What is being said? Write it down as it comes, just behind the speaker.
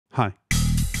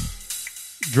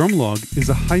DRUMLOGUE is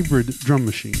a hybrid drum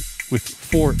machine with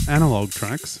 4 analog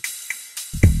tracks,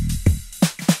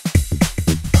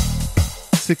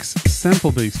 6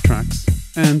 sample-based tracks,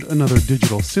 and another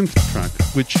digital synth track,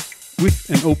 which, with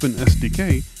an open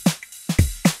SDK,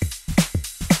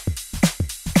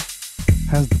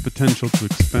 has the potential to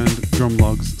expand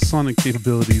DRUMLOGUE's sonic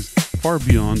capabilities far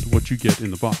beyond what you get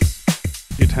in the box.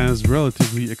 It has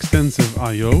relatively extensive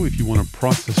I/O if you want to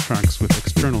process tracks with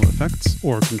external effects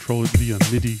or control it via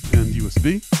MIDI and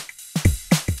USB,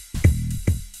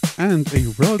 and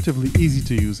a relatively easy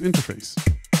to use interface.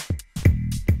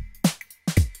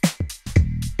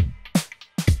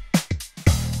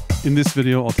 In this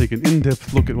video, I'll take an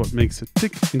in-depth look at what makes it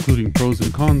tick, including pros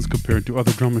and cons compared to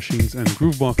other drum machines and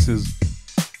groove boxes,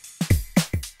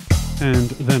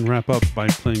 and then wrap up by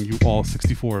playing you all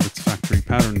 64 of its factory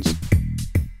patterns.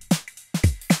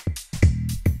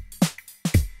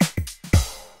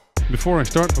 Before I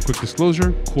start, a quick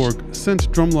disclosure. Korg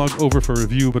sent DRUMLOGUE over for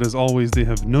review, but as always, they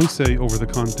have no say over the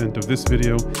content of this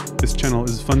video. This channel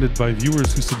is funded by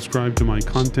viewers who subscribe to my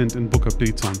content and book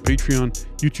updates on Patreon,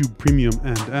 YouTube Premium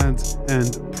and ads,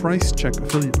 and price check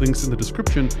affiliate links in the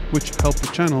description, which help the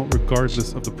channel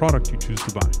regardless of the product you choose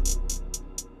to buy.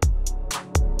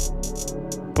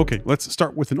 Okay, let's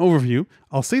start with an overview.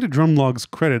 I'll say to DRUMLOGUE's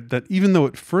credit that even though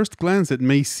at first glance it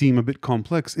may seem a bit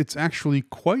complex, it's actually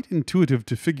quite intuitive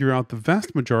to figure out the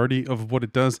vast majority of what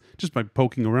it does just by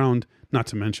poking around, not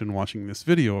to mention watching this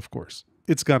video, of course.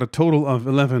 It's got a total of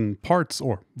 11 parts,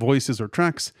 or voices or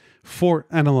tracks, 4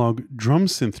 analog drum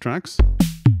synth tracks,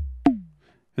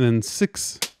 and then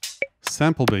 6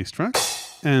 sample-based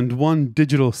tracks, and 1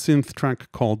 digital synth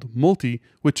track called Multi,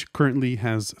 which currently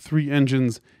has 3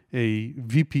 engines, a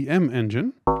VPM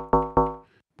engine,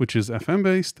 which is FM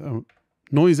based, a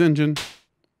noise engine,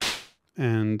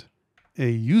 and a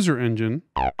user engine,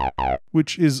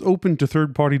 which is open to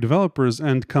third-party developers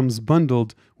and comes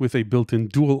bundled with a built-in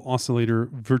dual oscillator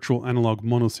virtual analog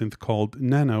monosynth called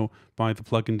Nano by the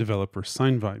plugin developer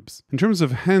SignVibes. In terms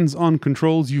of hands-on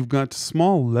controls, you've got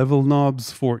small level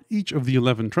knobs for each of the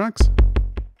 11 tracks,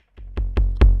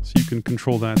 so you can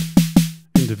control that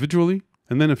individually.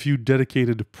 And then a few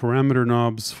dedicated parameter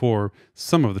knobs for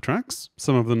some of the tracks.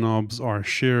 Some of the knobs are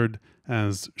shared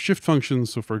as shift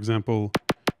functions. So for example,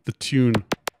 the tune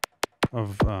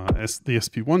of the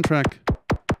SP1 track,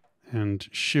 and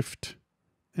shift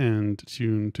and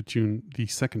tune to tune the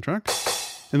second track.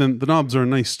 And then the knobs are a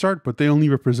nice start, but they only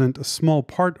represent a small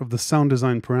part of the sound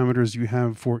design parameters you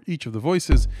have for each of the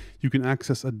voices. You can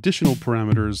access additional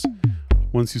parameters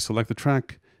once you select the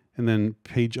track, and then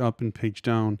page up and page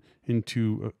down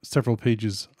into several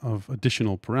pages of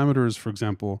additional parameters. For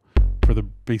example, for the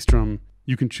bass drum,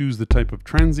 you can choose the type of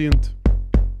transient.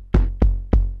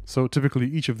 So typically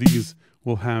each of these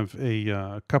will have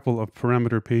a couple of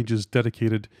parameter pages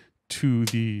dedicated to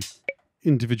the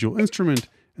individual instrument,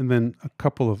 and then a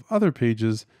couple of other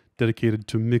pages dedicated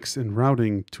to mix and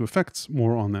routing to effects.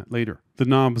 More on that later. The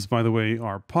knobs, by the way,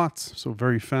 are pots, so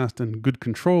very fast and good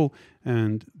control,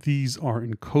 and these are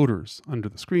encoders under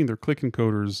the screen. They're click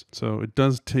encoders, so it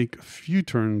does take a few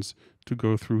turns to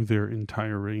go through their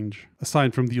entire range.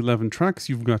 Aside from the 11 tracks,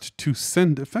 you've got 2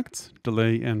 send effects,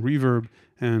 delay and reverb,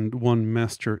 and 1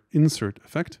 master insert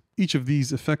effect. Each of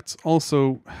these effects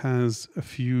also has a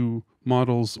few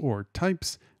models or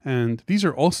types, and these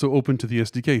are also open to the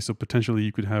SDK, so potentially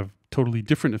you could have totally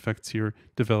different effects here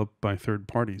developed by third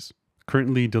parties.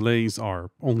 Currently, delays are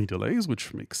only delays,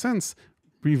 which makes sense.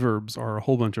 Reverbs are a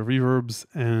whole bunch of reverbs,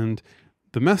 and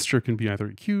the master can be either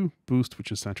EQ, boost,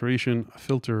 which is saturation, a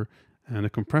filter, and a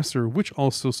compressor, which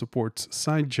also supports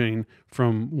sidechain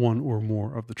from 1 or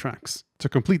more of the tracks. To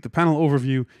complete the panel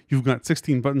overview, you've got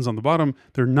 16 buttons on the bottom.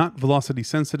 They're not velocity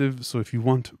sensitive, so if you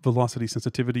want velocity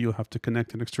sensitivity, you'll have to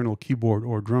connect an external keyboard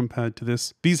or drum pad to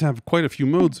this. These have quite a few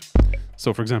modes.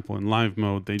 So for example, in live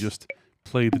mode, they just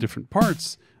play the different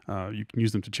parts. You can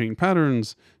use them to chain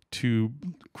patterns, to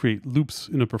create loops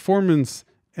in a performance,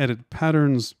 edit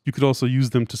patterns. You could also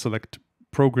use them to select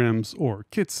programs or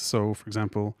kits. So for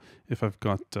example, if I've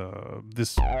got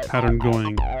this pattern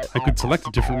going, I could select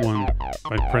a different one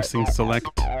by pressing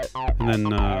select and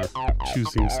then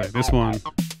choosing, say, this one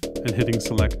and hitting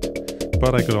select.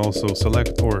 But I could also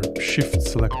select or shift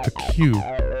select the cue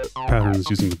patterns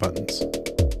using the buttons.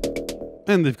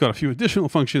 And they've got a few additional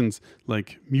functions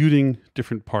like muting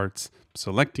different parts,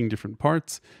 selecting different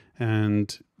parts,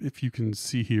 and if you can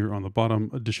see here on the bottom,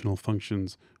 additional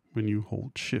functions when you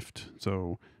hold shift.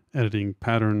 So editing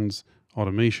patterns,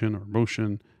 automation or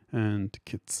motion, and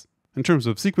kits. In terms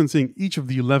of sequencing, each of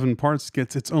the 11 parts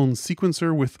gets its own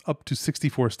sequencer with up to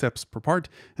 64 steps per part,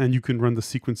 and you can run the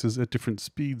sequences at different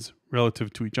speeds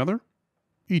relative to each other.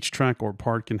 Each track or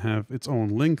part can have its own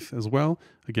length as well,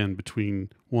 again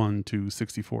between 1 to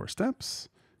 64 steps.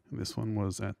 And this one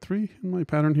was at 3 in my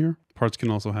pattern here. Parts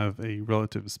can also have a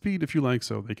relative speed if you like,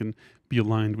 so they can be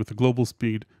aligned with the global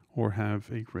speed or have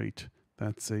a rate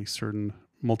that's a certain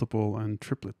multiple and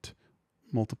triplet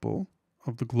multiple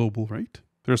of the global rate.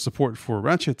 There's support for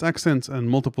ratchets, accents, and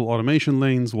multiple automation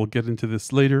lanes. We'll get into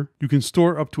this later. You can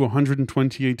store up to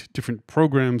 128 different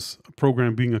programs, a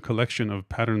program being a collection of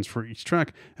patterns for each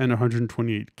track, and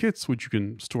 128 kits, which you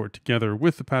can store together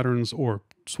with the patterns or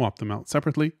swap them out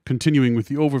separately. Continuing with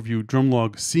the overview,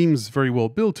 DRUMLOGUE seems very well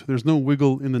built. There's no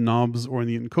wiggle in the knobs or in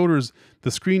the encoders. The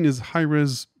screen is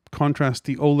high-res,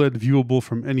 contrasty OLED, viewable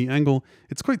from any angle.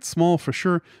 It's quite small for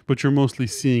sure, but you're mostly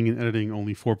seeing and editing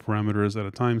only 4 parameters at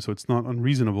a time, so it's not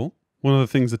unreasonable. One of the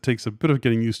things that takes a bit of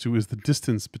getting used to is the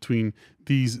distance between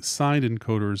these side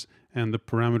encoders and the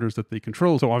parameters that they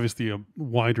control. So obviously a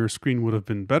wider screen would have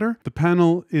been better. The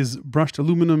panel is brushed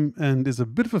aluminum and is a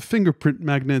bit of a fingerprint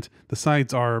magnet. The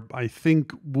sides are, I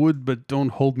think, wood, but don't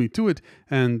hold me to it.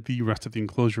 And the rest of the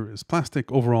enclosure is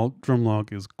plastic. Overall,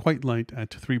 DRUMLOGUE is quite light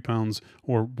at 3 pounds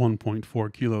or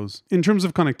 1.4 kilos. In terms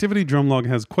of connectivity, DRUMLOGUE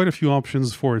has quite a few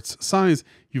options for its size.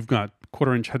 You've got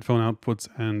 1/4-inch headphone outputs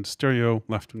and stereo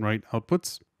left and right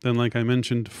outputs. Then, like I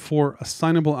mentioned, 4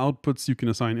 assignable outputs. You can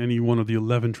assign any one of the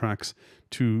 11 tracks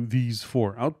to these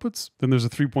 4 outputs. Then there's a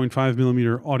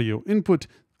 3.5mm audio input,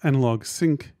 analog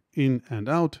sync in and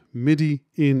out, MIDI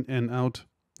in and out.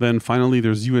 Then finally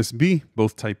there's USB,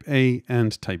 both type A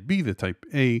and type B. The type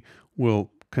A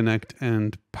will connect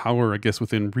and power, I guess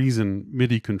within reason,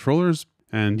 MIDI controllers.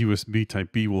 And USB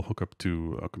Type B will hook up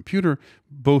to a computer.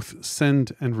 Both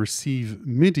send and receive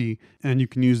MIDI, and you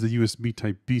can use the USB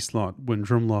Type B slot when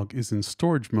DRUMLOGUE is in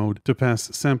storage mode to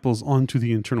pass samples onto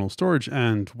the internal storage,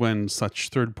 and when such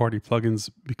third-party plugins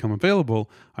become available,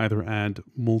 either add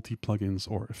multi-plugins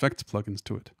or effects plugins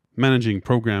to it. Managing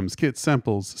programs, kits,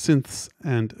 samples, synths,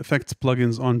 and effects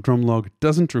plugins on DRUMLOGUE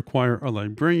doesn't require a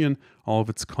librarian. All of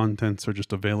its contents are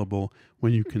just available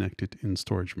when you connect it in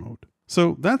storage mode.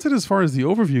 So that's it as far as the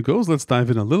overview goes. Let's dive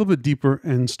in a little bit deeper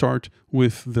and start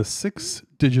with the 6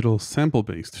 digital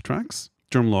sample-based tracks.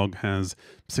 DRUMLOGUE has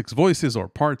 6 voices or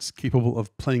parts capable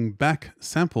of playing back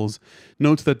samples.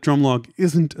 Note that DRUMLOGUE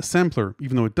isn't a sampler,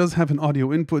 even though it does have an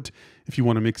audio input if you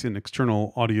want to mix in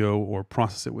external audio or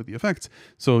process it with the effects.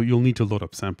 So you'll need to load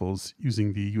up samples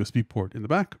using the USB port in the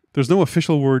back. There's no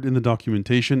official word in the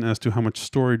documentation as to how much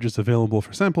storage is available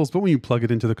for samples, but when you plug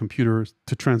it into the computer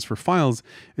to transfer files,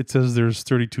 it says there's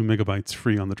 32 megabytes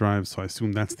free on the drive. So I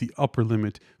assume that's the upper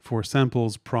limit for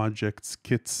samples, projects,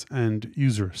 kits, and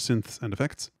user synths and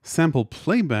effects. Sample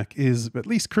playback is, at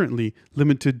least currently,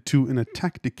 limited to an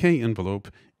attack decay envelope,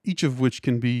 each of which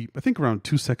can be, I think, around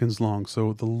 2 seconds long.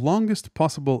 So the longest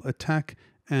possible attack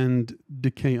and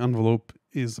decay envelope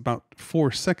is about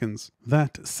 4 seconds.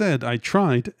 That said, I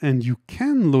tried, and you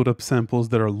can load up samples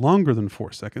that are longer than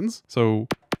 4 seconds. So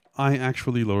I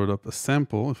actually loaded up a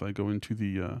sample. If I go into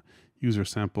the user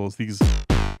samples, these,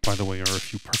 by the way, are a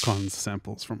few Percons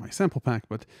samples from my sample pack,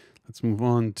 but let's move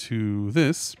on to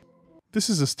this. This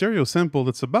is a stereo sample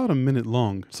that's about a minute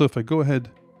long. So if I go ahead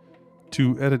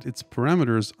to edit its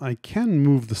parameters, I can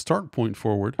move the start point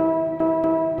forward.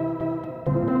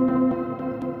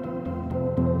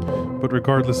 But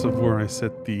regardless of where I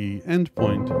set the end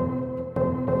point,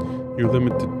 you're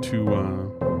limited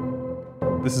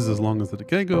to, this is as long as the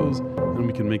decay goes, and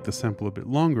we can make the sample a bit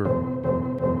longer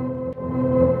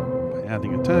by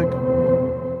adding attack.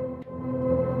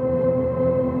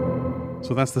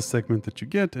 So that's the segment that you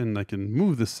get, and I can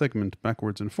move this segment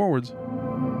backwards and forwards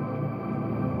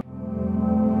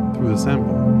through the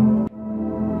sample.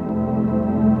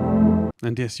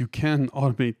 And yes, you can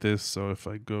automate this. So if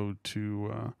I go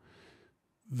to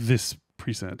this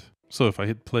preset, so if I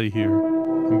hit play here,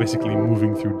 I'm basically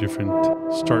moving through different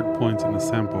start points in the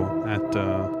sample at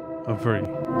a very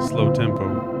slow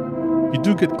tempo. You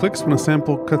do get clicks when a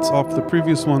sample cuts off the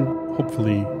previous one.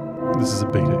 Hopefully this is a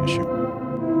beta issue.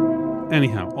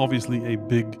 Anyhow, obviously a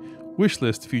big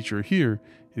wishlist feature here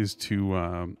is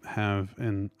to have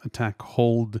an attack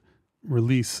hold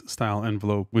release style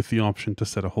envelope with the option to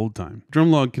set a hold time.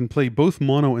 DRUMLOGUE can play both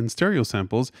mono and stereo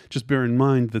samples. Just bear in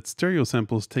mind that stereo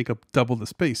samples take up double the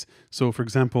space. So for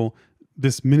example,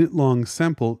 this minute-long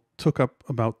sample took up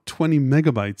about 20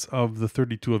 megabytes of the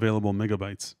 32 available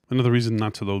megabytes. Another reason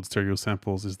not to load stereo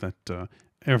samples is that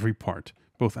every part,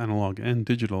 both analog and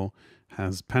digital,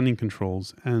 has panning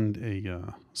controls and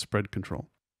a spread control.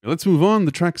 Let's move on.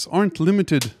 The tracks aren't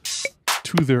limited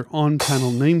to their on-panel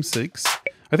namesakes.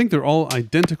 I think they're all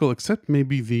identical except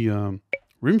maybe the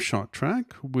rimshot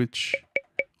track, which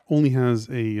only has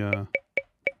a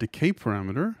decay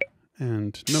parameter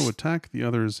and no attack. The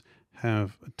others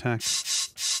have attack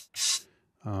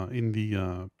in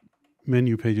the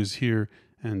menu pages here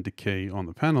and decay on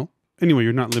the panel. Anyway,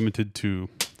 you're not limited to,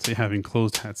 say, having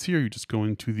closed hats here. You just go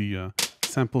into the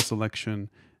sample selection,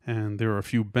 and there are a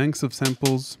few banks of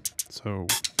samples. So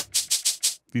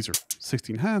these are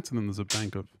 16 hats, and then there's a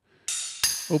bank of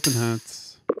open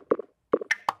hats,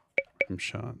 rim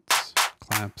shots,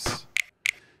 claps,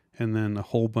 and then a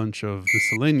whole bunch of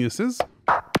miscellaneouses.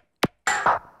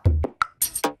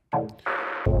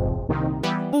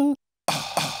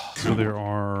 So there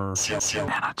are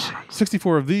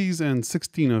 64 of these and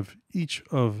 16 of each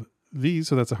of these,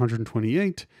 so that's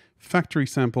 128 factory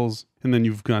samples, and then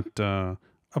you've got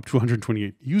up to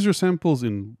 128 user samples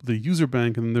in the user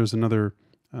bank, and then there's another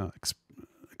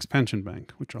expansion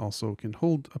bank, which also can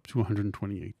hold up to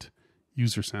 128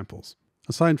 user samples.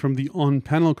 Aside from the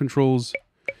on-panel controls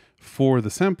for the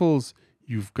samples,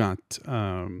 you've got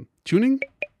tuning,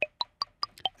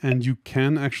 and you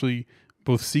can actually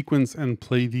both sequence and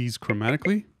play these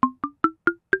chromatically.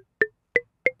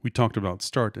 We talked about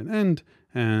start and end,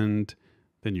 and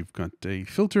then you've got a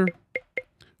filter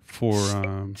for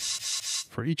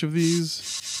each of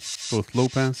these, both low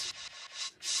pass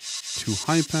to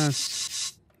high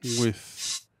pass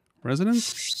with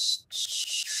resonance,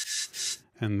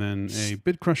 and then a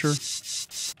bit crusher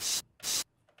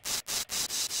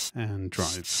and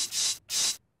drive.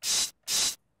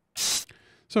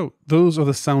 So those are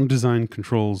the sound design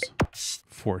controls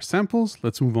for samples.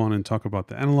 Let's move on and talk about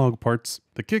the analog parts.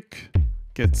 The kick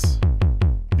gets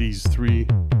these 3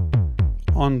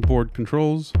 onboard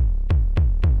controls,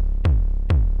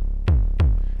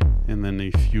 and then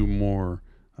a few more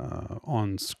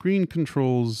on-screen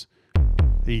controls,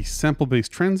 a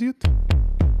sample-based transient.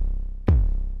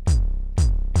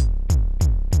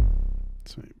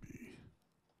 Let's maybe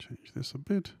change this a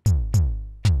bit.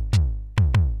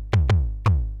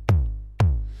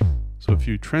 So a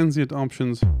few transient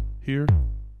options here,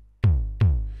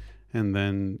 and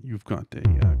then you've got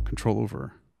a control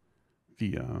over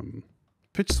the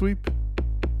pitch sweep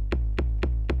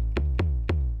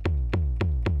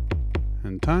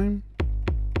and time,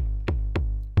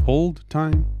 hold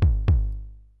time,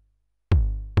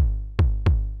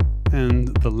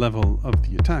 and the level of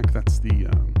the attack. That's the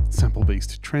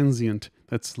sample-based transient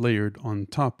that's layered on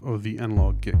top of the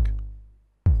analog kick.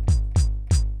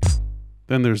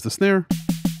 Then there's the snare,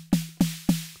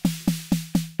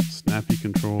 snappy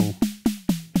control,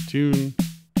 tune,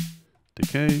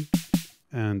 decay,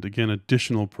 and again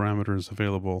additional parameters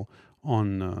available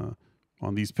on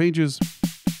these pages.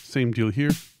 Same deal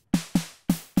here,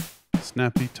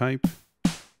 snappy type,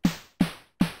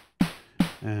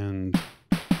 and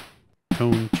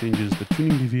tone changes the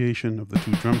tuning deviation of the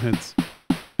 2 drum heads,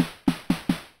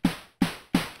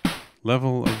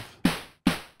 level of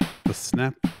the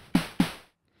snap,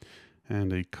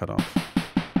 and a cutoff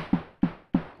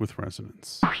with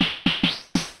resonance.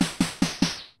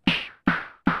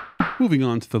 Moving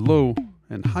on to the low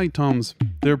and high toms,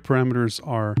 their parameters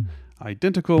are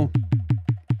identical,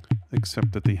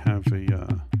 except that they have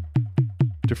a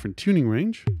different tuning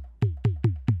range.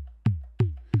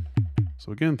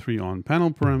 So again, 3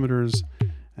 on-panel parameters,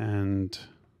 and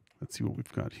let's see what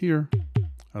we've got here.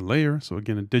 A layer, so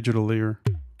again a digital layer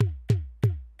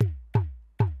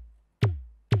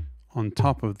on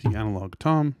top of the analog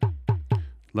tom,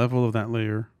 level of that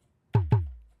layer,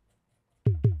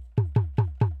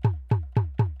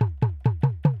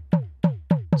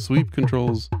 sweep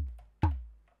controls,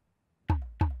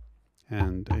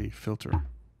 and a filter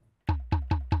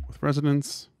with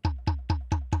resonance,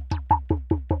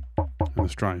 and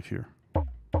this drive here.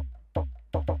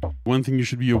 One thing you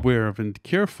should be aware of and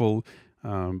careful,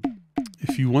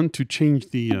 if you want to change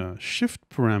the shift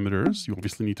parameters, you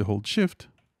obviously need to hold shift,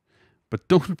 but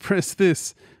don't press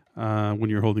this when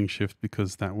you're holding shift,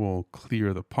 because that will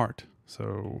clear the part.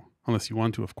 So, unless you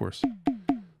want to, of course.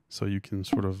 So you can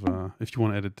sort of, if you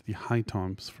want to edit the high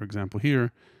toms, for example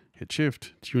here, hit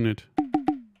shift, tune it,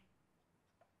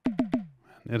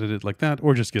 and edit it like that,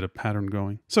 or just get a pattern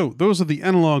going. So those are the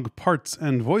analog parts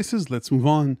and voices. Let's move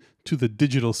on to the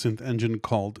digital synth engine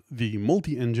called the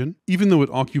multi-engine. Even though it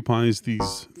occupies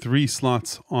these 3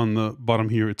 slots on the bottom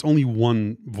here, it's only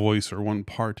one voice or one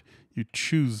part. You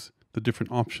choose the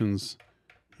different options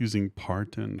using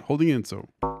part and holding in. So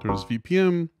there's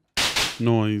VPM,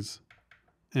 noise,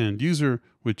 and user,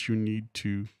 which you need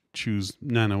to choose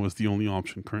Nano as the only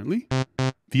option currently.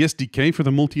 The SDK for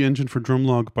the multi-engine for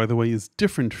DRUMLOGUE, by the way, is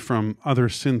different from other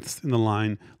synths in the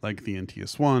line like the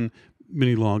NTS1,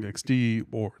 Minilog XD,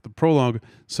 or the Prologue,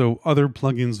 so other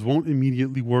plugins won't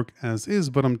immediately work as is,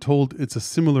 but I'm told it's a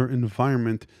similar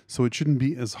environment, so it shouldn't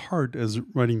be as hard as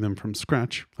writing them from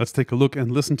scratch. Let's take a look and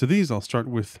listen to these. I'll start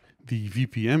with the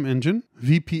VPM engine.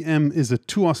 VPM is a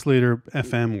 2-oscillator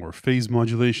FM or phase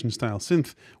modulation style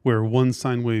synth where one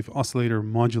sine wave oscillator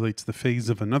modulates the phase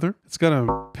of another. It's got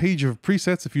a page of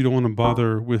presets if you don't want to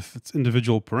bother with its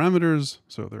individual parameters,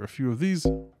 so there are a few of these.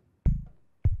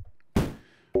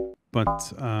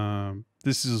 But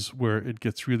this is where it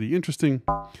gets really interesting.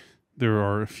 There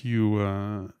are a few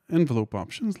envelope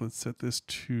options. Let's set this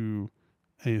to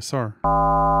ASR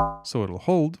so it'll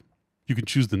hold. You can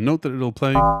choose the note that it'll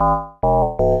play,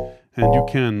 and you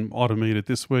can automate it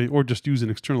this way or just use an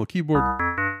external keyboard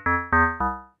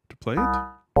to play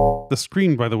it. The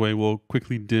screen, by the way, will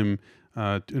quickly dim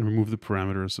and remove the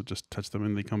parameters, so just touch them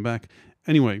and they come back.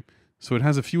 Anyway, so it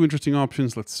has a few interesting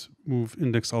options. Let's move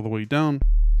index all the way down.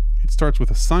 It starts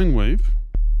with a sine wave.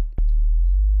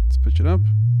 Let's pitch it up.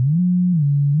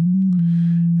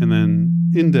 And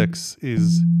then index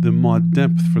is the mod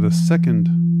depth for the second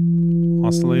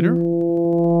oscillator.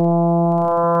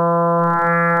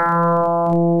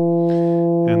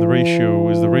 And the ratio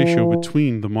is the ratio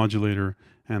between the modulator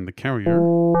and the carrier.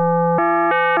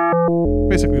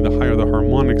 Basically, the higher the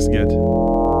harmonics get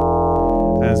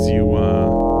as you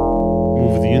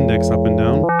move the index up and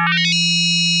down.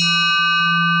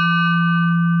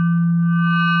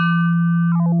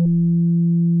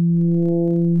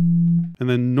 And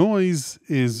then noise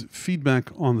is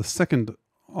feedback on the second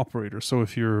operator. So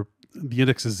if the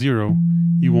index is 0,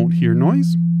 you won't hear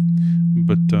noise,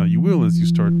 but you will as you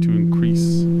start to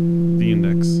increase the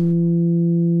index.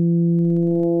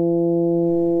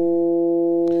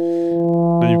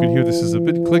 Now you can hear this is a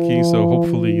bit clicky, so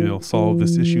hopefully they'll solve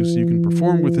this issue so you can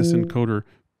perform with this encoder,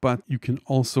 but you can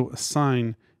also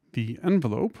assign the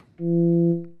envelope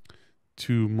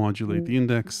to modulate the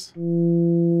index.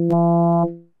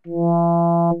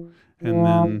 And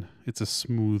then it's a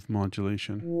smooth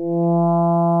modulation.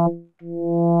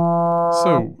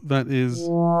 So that is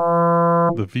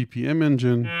the VPM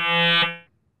engine.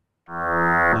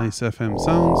 Nice FM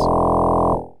sounds.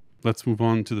 Let's move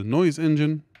on to the noise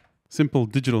engine. Simple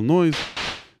digital noise.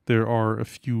 There are a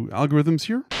few algorithms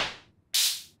here.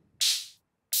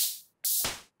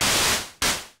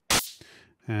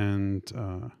 And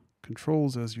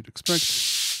controls as you'd expect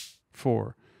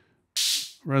for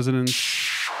resonance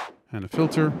and a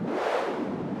filter,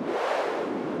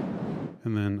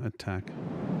 and then attack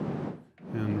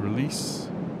and release.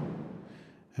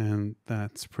 And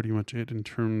that's pretty much it in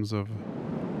terms of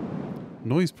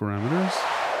noise parameters.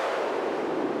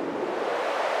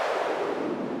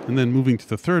 And then moving to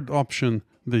the third option,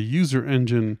 the user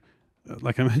engine.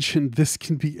 Like I mentioned, this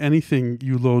can be anything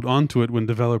you load onto it when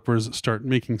developers start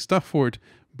making stuff for it,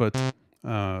 but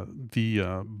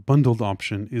the bundled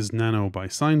option is Nano by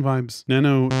Sine Vibes.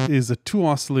 Nano is a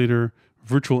 2-oscillator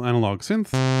virtual analog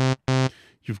synth.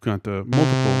 You've got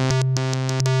multiple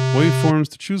waveforms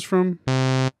to choose from,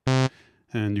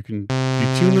 and you can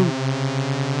detune them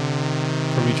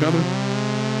from each other.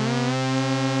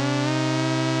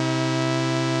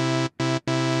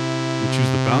 You choose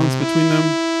the balance between them.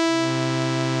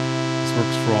 This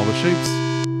works for all the shapes.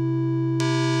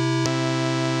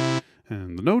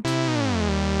 And the note.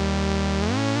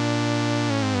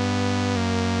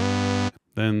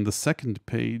 Then the second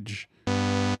page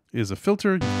is a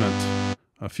filter. You've got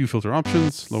a few filter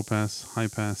options: low pass, high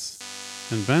pass,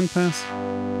 and band pass.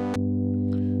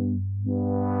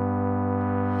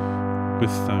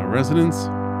 With resonance.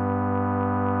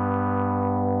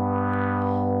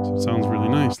 So it sounds really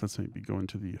nice. Let's maybe go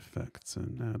into the effects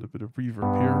and add a bit of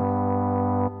reverb here.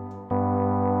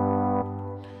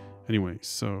 Anyway,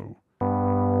 so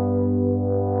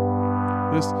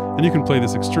this, and you can play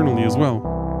this externally as well.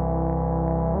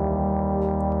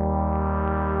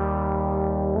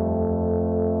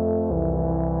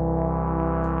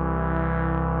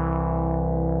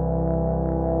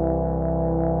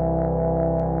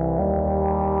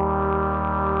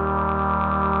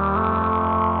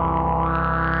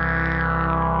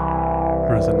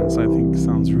 Resonance, I think,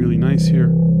 sounds really nice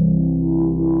here.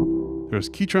 There's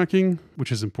key tracking,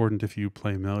 which is important if you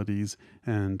play melodies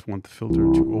and want the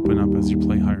filter to open up as you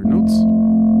play higher notes.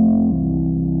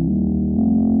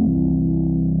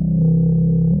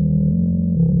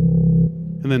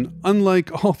 And then,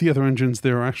 unlike all the other engines,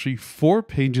 there are actually 4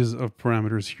 pages of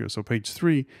parameters here. So page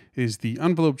 3 is the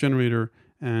envelope generator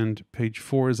and page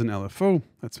 4 is an LFO.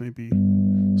 Let's maybe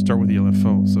start with the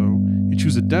LFO. So you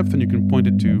choose a depth and you can point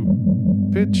it to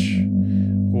pitch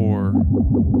or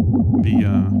the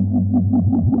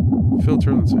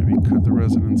filter. Let's maybe cut the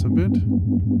resonance a bit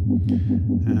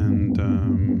and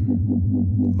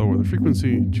lower the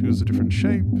frequency, choose a different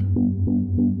shape.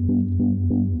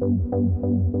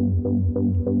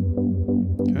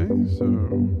 Okay, so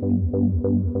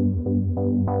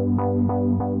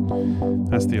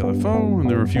that's the LFO, and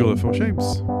there are a few LFO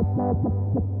shapes.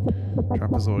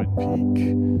 Trapezoid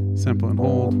peak, sample and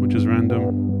hold, which is random,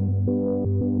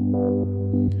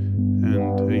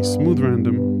 and a smooth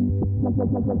random.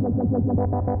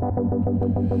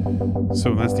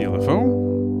 So that's the LFO,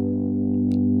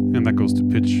 and that goes to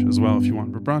pitch as well if you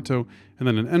want vibrato, and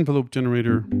then an envelope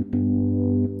generator,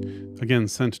 again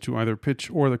sent to either pitch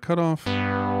or the cutoff,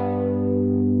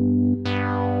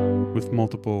 with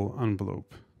multiple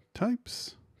envelope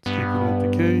types. Let's keep it at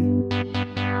decay.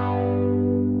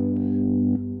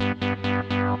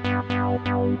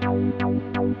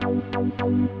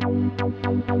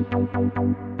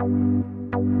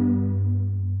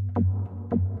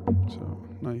 So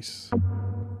nice.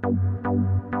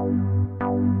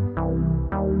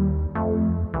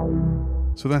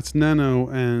 So that's Nano,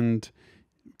 and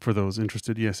for those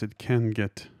interested, yes, it can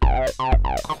get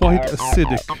quite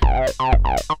acidic.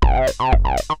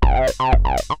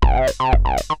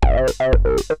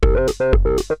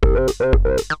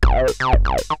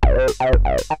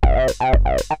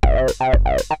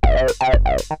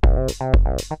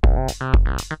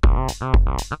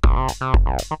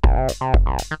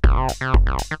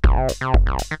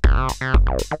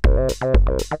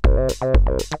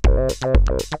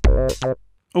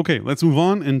 Okay, let's move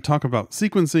on and talk about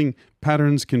sequencing.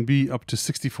 Patterns can be up to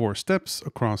 64 steps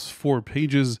across 4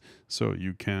 pages. So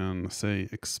you can, say,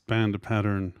 expand a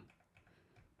pattern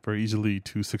very easily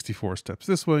to 64 steps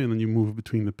this way, and then you move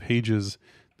between the pages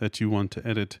that you want to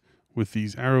edit with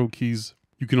these arrow keys.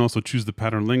 You can also choose the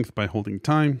pattern length by holding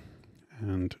time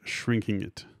and shrinking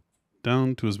it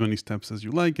down to as many steps as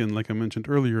you like. And like I mentioned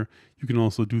earlier, you can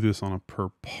also do this on a per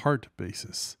part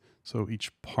basis. So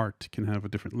each part can have a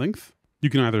different length. You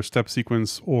can either step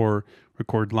sequence or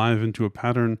record live into a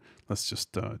pattern. Let's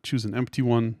just choose an empty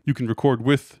one. You can record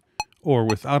with or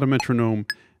without a metronome,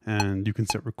 and you can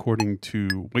set recording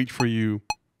to wait for you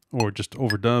or just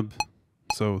overdub.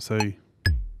 So say,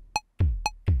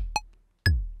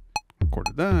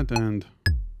 recorded that, and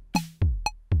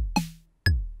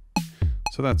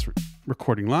so that's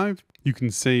recording live. You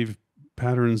can save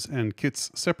patterns and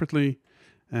kits separately,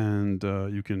 and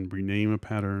you can rename a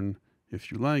pattern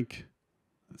if you like.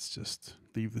 Let's just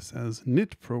leave this as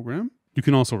knit program. You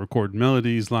can also record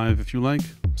melodies live if you like.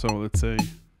 So let's say,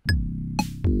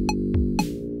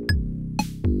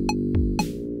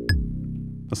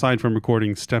 aside from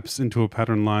recording steps into a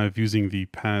pattern live using the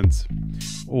pads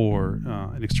or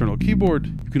an external keyboard,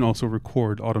 you can also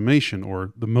record automation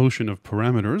or the motion of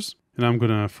parameters. And I'm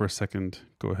gonna, for a second,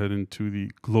 go ahead into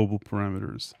the global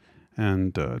parameters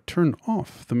and turn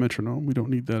off the metronome. We don't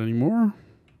need that anymore.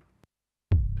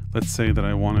 Let's say that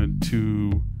I wanted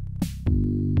to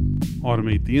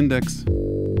automate the index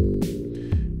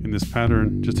in this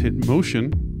pattern. Just hit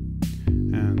motion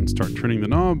and start turning the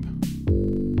knob.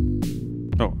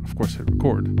 Oh, of course, hit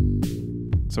record.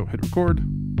 So hit record.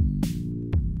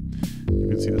 You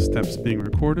can see the steps being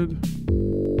recorded.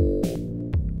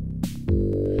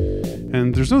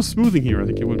 And there's no smoothing here. I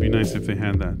think it would be nice if they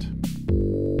had that.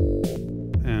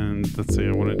 And let's say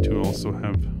I wanted to also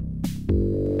have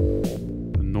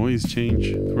noise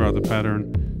change throughout the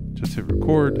pattern. Just hit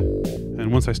record,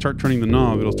 and once I start turning the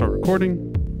knob, it'll start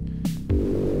recording,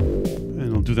 and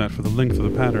it'll do that for the length of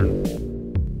the pattern.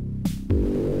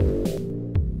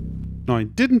 Now, I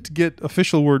didn't get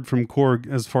official word from Korg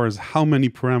as far as how many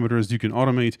parameters you can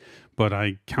automate, but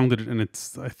I counted it, and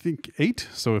it's, I think, 8.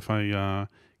 So if I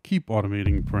keep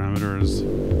automating parameters,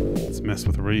 let's mess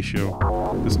with the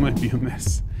ratio. This might be a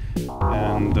mess.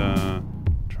 And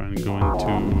try and go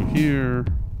into here,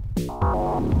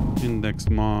 index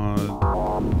mod,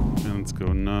 and let's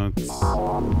go nuts,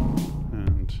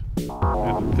 and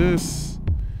edit this,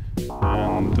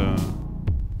 and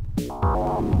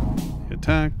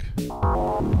attack,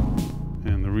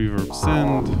 and the reverb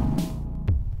send.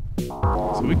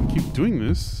 So we can keep doing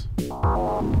this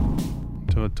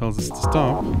until it tells us to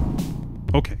stop.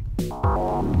 Okay,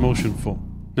 motion full.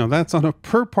 Now that's on a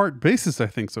per part basis, I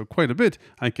think, so quite a bit.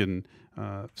 I can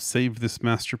save this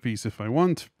masterpiece if I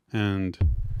want, and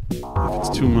if it's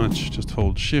too much, just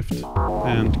hold shift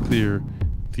and clear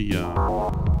the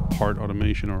part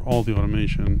automation or all the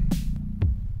automation.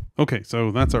 Okay,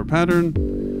 so that's our pattern.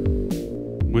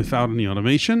 without any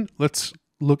automation. Let's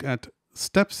look at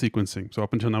step sequencing. So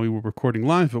up until now we were recording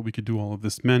live, but we could do all of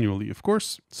this manually, of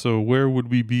course. So where would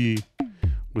we be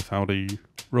without a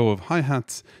row of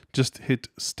hi-hats? Just hit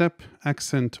step,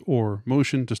 accent, or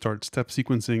motion to start step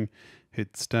sequencing.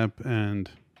 Hit step and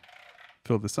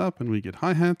fill this up and we get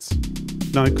hi-hats.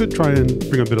 Now I could try and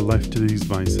bring a bit of life to these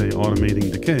by, say,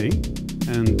 automating decay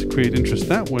and create interest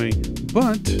that way,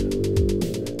 but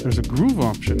there's a groove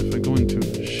option. If I go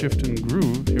into shift and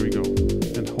groove, here we go,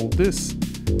 and hold this,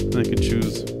 and I can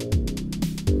choose,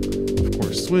 of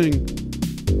course, swing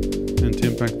and to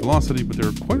impact velocity, but there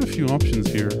are quite a few options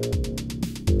here.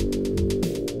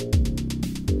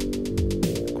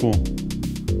 Cool.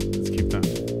 Let's keep that.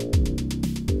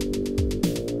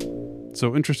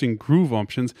 So interesting groove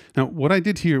options. Now, what I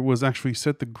did here was actually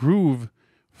set the groove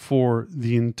for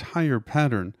the entire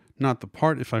pattern, not the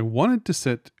part. If I wanted to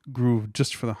set groove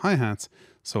just for the hi-hats,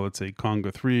 so let's say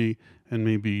conga 3 and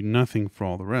maybe nothing for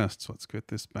all the rest. So let's get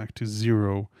this back to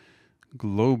 0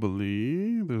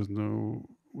 globally. There's no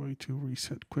way to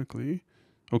reset quickly.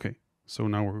 Okay, so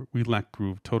now we lack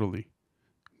groove totally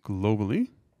globally.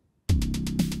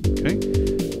 Okay,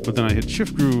 but then I hit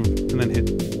shift groove and then hit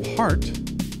part,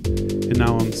 and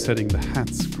now I'm setting the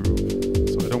hats groove.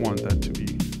 So I don't want that to be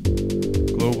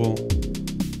global.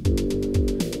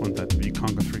 I want that to be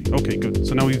conga 3. Okay, good.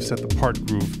 So now we've set the part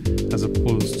groove as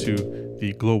opposed to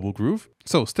the global groove.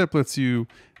 So step lets you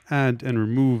add and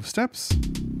remove steps.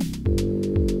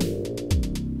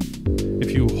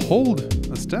 If you hold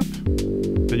a step,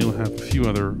 then you'll have a few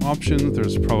other options.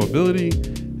 There's probability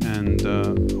and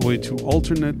a way to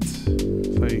alternate,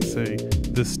 say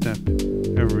this step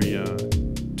every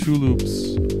 2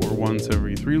 loops or once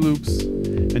every 3 loops.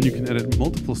 And you can edit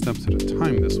multiple steps at a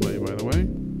time this way, by the way.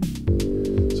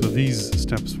 So these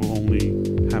steps will only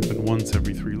happen once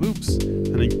every 3 loops,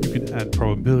 and then you can add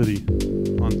probability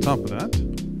on top of that.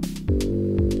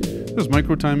 There's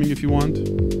micro timing if you want.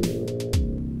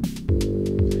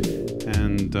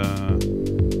 And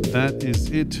that is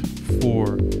it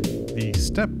for the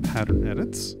step pattern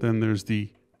edits. Then there's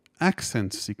the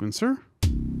accent sequencer.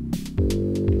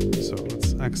 So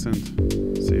let's accent,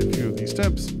 say, a few of these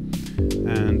steps.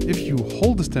 And if you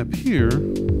hold the step here,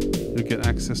 you'll get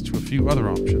access to a few other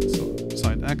options. So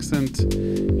beside accent,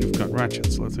 you've got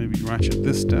ratchets. So let's maybe ratchet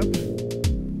this step.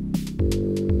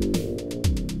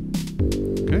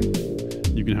 Okay,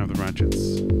 you can have the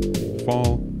ratchets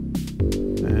fall.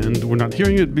 And we're not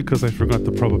hearing it because I forgot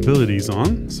the probabilities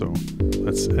on. So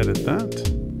let's edit that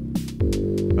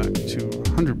back to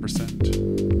 100%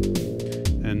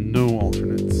 and no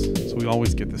alternates. So we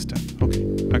always get this step. Okay,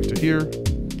 back to here.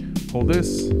 Hold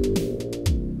this.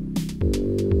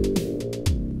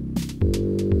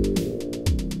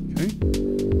 Okay,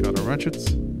 got our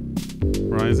ratchets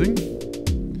rising.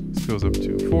 This goes up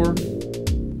to 4.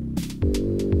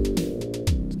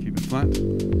 Let's keep it flat.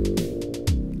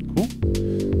 Cool.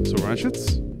 So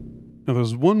ratchets. Now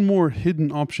there's one more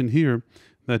hidden option here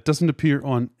that doesn't appear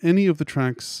on any of the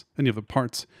tracks, any of the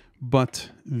parts, but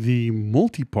the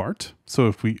multi-part. So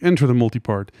if we enter the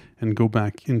multi-part and go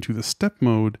back into the step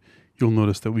mode, you'll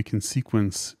notice that we can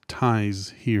sequence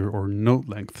ties here or note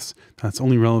lengths. That's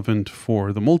only relevant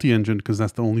for the multi-engine because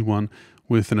that's the only one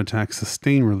with an attack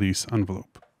sustain release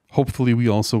envelope. Hopefully we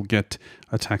also get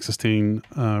attack sustain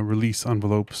release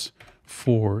envelopes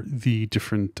for the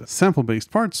different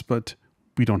sample-based parts, but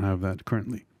we don't have that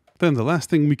currently. Then the last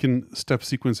thing we can step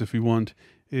sequence if we want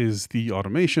is the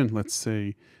automation. Let's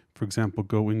say, for example,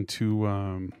 go into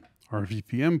our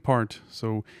VPM part.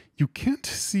 So you can't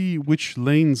see which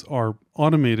lanes are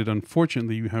automated.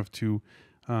 Unfortunately, you have to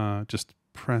just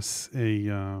press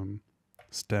a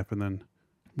step and then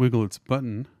wiggle its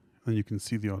button. Then you can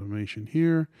see the automation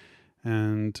here.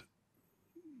 And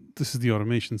this is the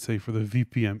automation, say, for the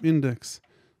VPM index.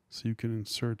 So you can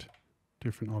insert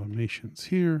different automations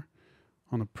here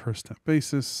on a per step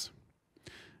basis.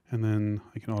 And then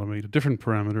I can automate a different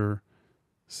parameter,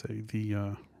 say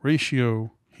the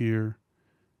ratio here.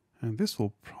 And this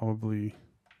will probably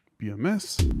be a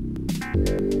mess.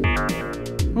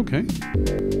 Okay,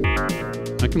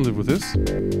 I can live with this.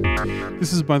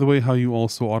 This is, by the way, how you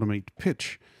also automate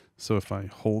pitch. So if I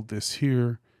hold this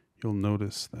here, you'll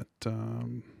notice that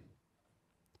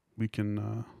we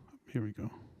can, here we go,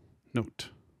 note.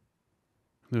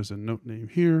 There's a note name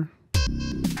here.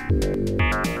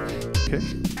 Okay,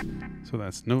 so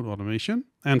that's note automation.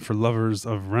 And for lovers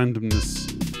of randomness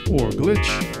or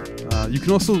glitch, you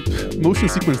can also motion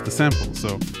sequence the sample.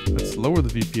 So let's lower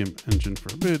the VPM engine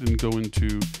for a bit and go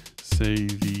into, say,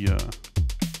 the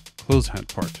close hat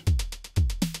part.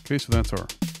 Okay, so that's our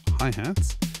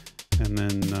hi-hats. And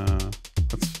then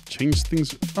let's change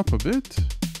things up a bit.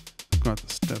 I've got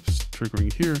the steps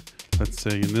triggering here. Let's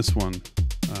say in this one,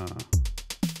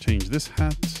 change this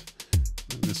hat,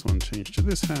 and this one change to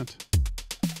this hat,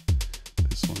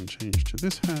 this one change to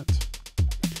this hat,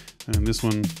 and this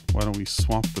one, why don't we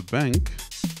swap the bank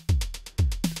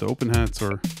to the open hats,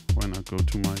 or why not go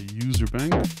to my user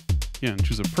bank? Yeah, and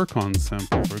choose a Percon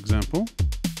sample, for example.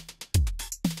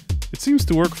 It seems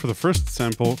to work for the first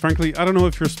sample. Frankly, I don't know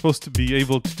if you're supposed to be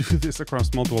able to do this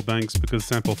across multiple banks because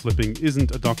sample flipping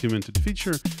isn't a documented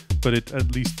feature, but it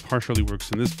at least partially works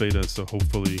in this beta, so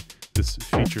hopefully this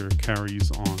feature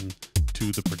carries on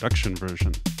to the production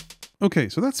version. Okay,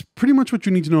 so that's pretty much what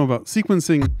you need to know about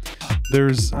sequencing.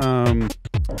 There's,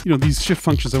 these shift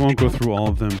functions, I won't go through all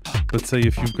of them. Let's say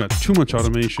if you've got too much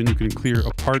automation, you can clear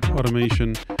a part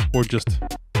automation or just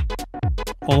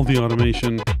all the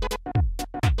automation.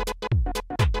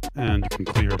 And you can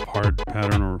clear a part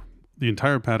pattern or the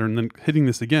entire pattern. Then hitting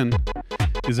this again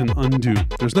is an undo.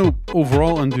 There's no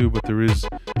overall undo, but there is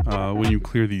when you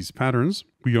clear these patterns.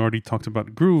 We already talked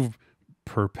about groove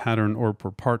per pattern or per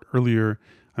part earlier.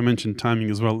 I mentioned timing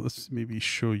as well. Let's maybe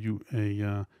show you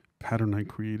a pattern I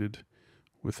created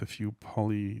with a few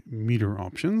polymeter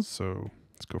options. So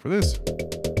let's go for this.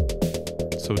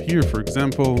 So here, for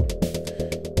example,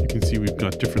 you can see we've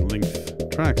got different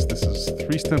length tracks. This is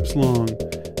 3 steps long,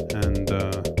 and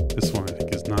this one I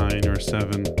think is 9 or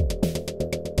 7.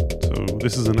 So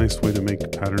this is a nice way to make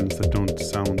patterns that don't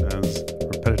sound as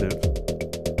repetitive.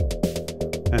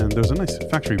 And there's a nice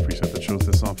factory preset that shows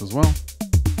this off as well.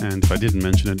 And if I didn't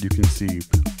mention it, you can see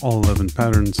all 11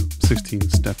 patterns, 16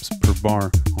 steps per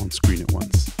bar on screen at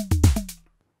once.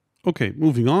 Okay,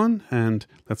 moving on, and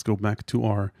let's go back to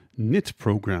our knit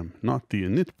program, not the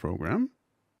init program.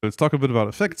 Let's talk a bit about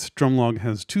effects. DRUMLOGUE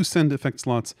has 2 send effect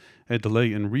slots, a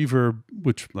delay and reverb,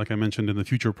 which, like I mentioned, in the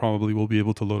future probably will be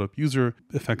able to load up user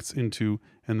effects into,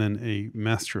 and then a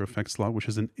master effect slot, which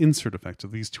is an insert effect. So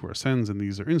these 2 are sends and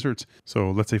these are inserts. So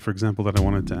let's say, for example, that I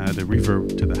wanted to add a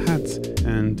reverb to the hats,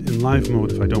 and in live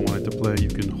mode, if I don't want it to play, you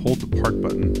can hold the part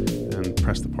button and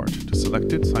press the part to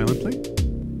select it silently.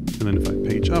 And then if I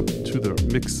page up to the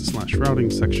mix/routing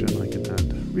section, I can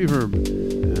add reverb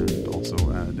and also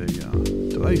add a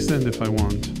delay send if I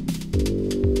want.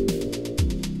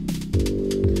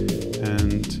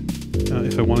 And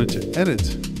if I wanted to edit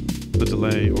the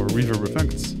delay or reverb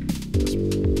effects, just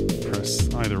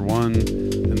press either one,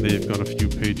 and they've got a few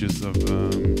pages of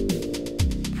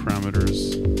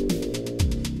parameters.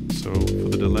 So for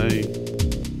the delay,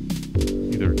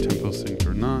 either tempo sync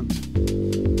or not.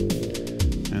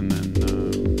 And then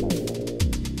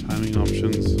timing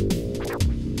options,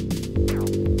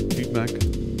 feedback.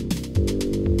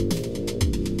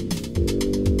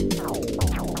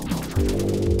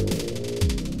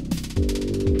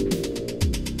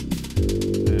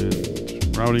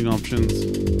 And routing options,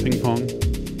 ping pong,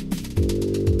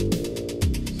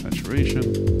 saturation,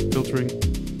 filtering.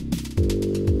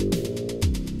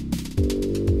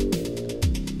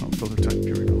 Oh, filter type,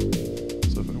 here we go.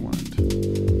 So if I wanted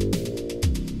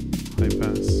high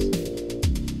pass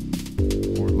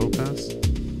or low pass.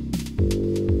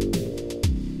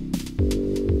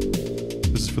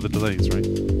 This is for the delays, right?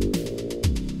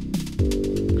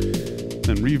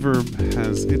 Then reverb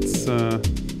has its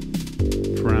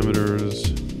parameters,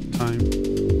 time,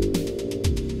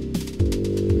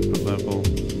 input level,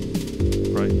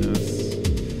 brightness,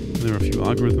 and there are a few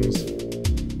algorithms.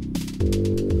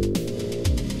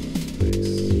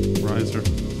 Space, riser,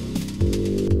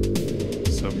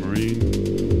 submarine.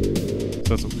 So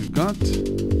that's what we've got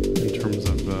in terms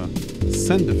of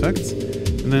send effects.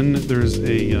 And then there's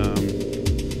a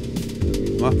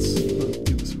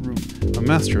a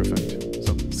master effect.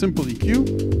 So simple EQ,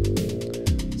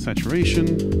 saturation.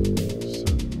 So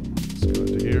let's go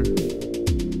into here.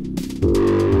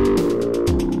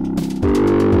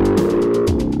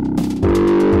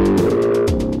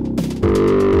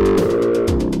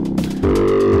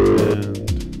 And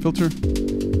filter.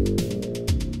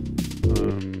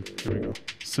 Here we go.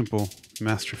 Simple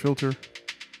master filter.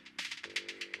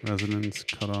 Resonance,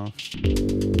 cutoff.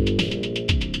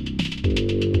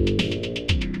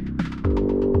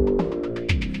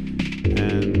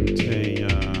 And a,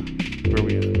 where are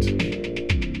we at?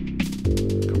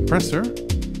 Compressor.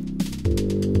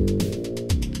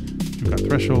 We've got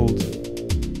threshold,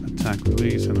 attack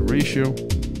release, and the ratio.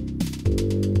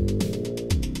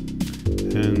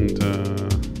 And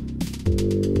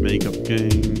makeup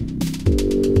gain.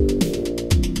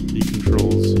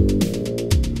 E-controls.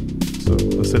 So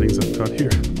the settings I've got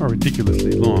here are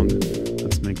ridiculously long.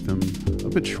 Let's make them a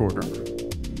bit shorter.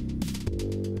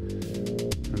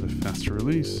 And a faster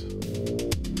release.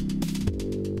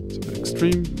 So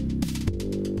stream.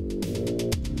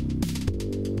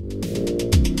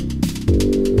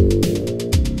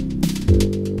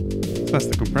 So that's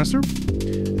the compressor.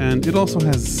 And it also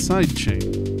has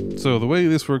sidechain. So the way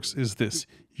this works is this.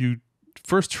 You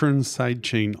first turn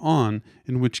sidechain on,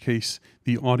 in which case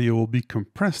the audio will be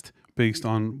compressed based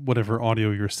on whatever audio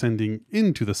you're sending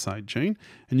into the sidechain.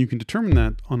 And you can determine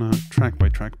that on a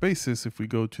track-by-track basis if we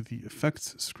go to the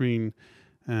effects screen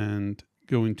and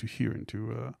go into here,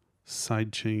 into a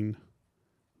sidechain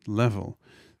level.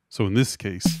 So in this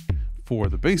case, for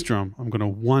the bass drum, I'm going to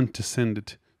want to send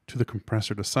it to the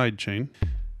compressor to sidechain.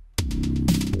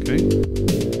 Okay.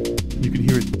 You can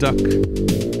hear it duck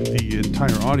the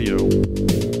entire audio,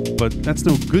 but that's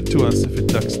no good to us if it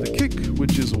ducks the kick,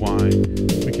 which is why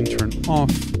we can turn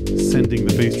off sending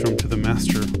the bass drum to the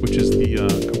master, which is the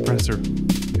compressor.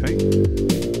 Okay.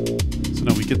 So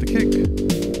now we get the kick,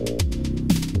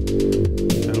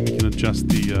 and we can adjust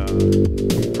the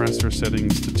compressor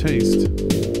settings to taste.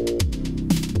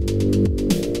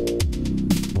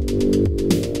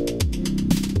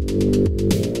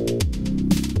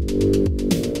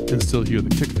 And still hear the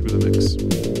kick through the mix.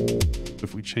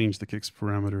 If we change the kick's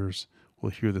parameters,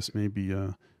 we'll hear this maybe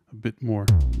a bit more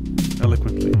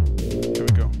eloquently. Here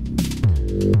we go.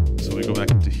 So we go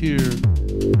back into here,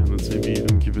 and let's maybe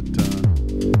even give it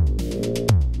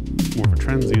more of a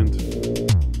transient.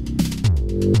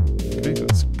 Okay, so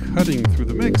it's cutting through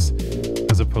the mix,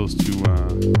 as opposed to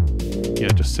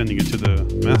just sending it to the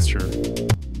master,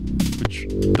 which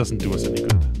doesn't do us any good.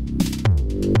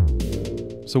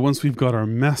 So once we've got our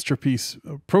masterpiece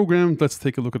programmed, let's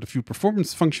take a look at a few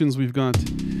performance functions we've got.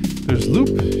 There's loop,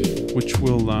 which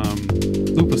will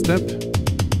loop a step.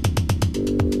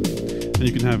 And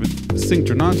you can have it synced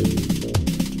or not.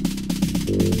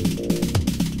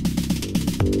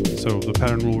 So the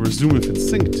pattern will resume if it's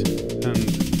synced,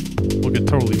 and we'll get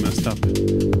totally messed up.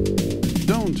 If you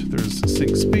don't, there's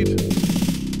sync speed.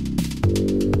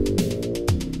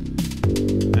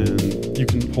 And you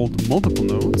can hold multiple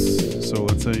notes. So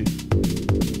let's say,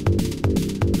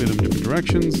 play them different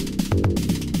directions,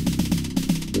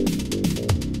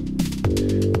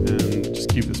 and just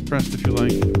keep this pressed if you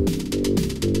like.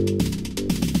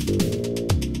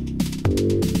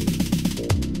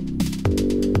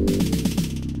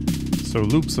 So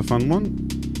loop's a fun one.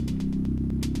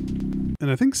 And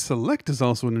I think select is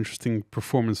also an interesting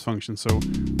performance function. So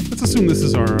let's assume this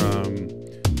is our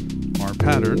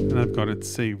pattern, and I've got it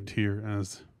saved here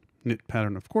as knit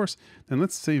pattern, of course. Then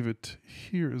let's save it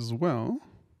here as well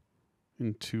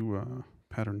into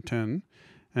pattern 10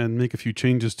 and make a few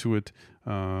changes to it.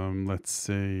 Let's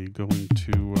say go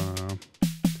into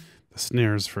the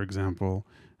snares, for example,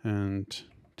 and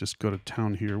just go to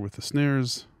town here with the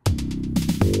snares.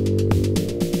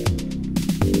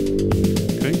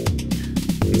 Okay,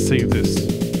 and save this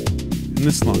in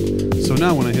this slot. So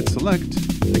now when I hit select,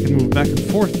 I can move back and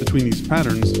forth between these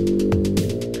patterns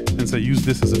and say use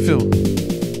this as a fill,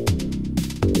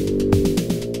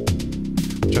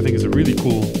 which I think is a really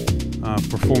cool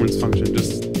performance function,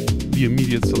 just the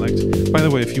immediate select. By the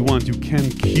way, if you want, you can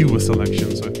queue a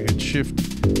selection, so if you hit shift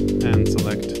and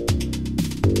select,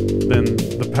 then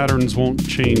the patterns won't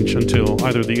change until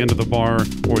either the end of the bar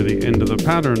or the end of the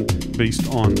pattern based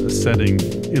on a setting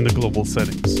in the global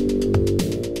settings.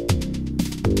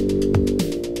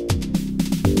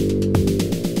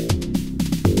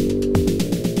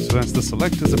 So that's the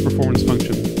select as a performance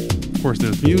function. Of course,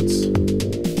 there's mutes.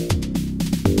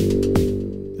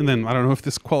 And then, I don't know if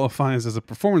this qualifies as a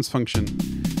performance function,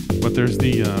 but there's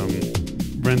the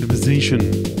randomization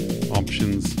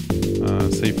options,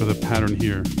 say for the pattern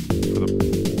here, for the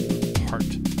part.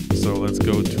 So let's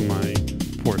go to my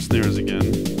poor snares again.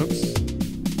 Oops.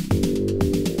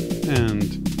 And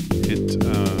hit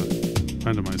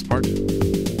randomize part.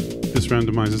 This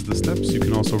randomizes the steps. You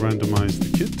can also randomize the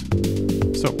kit.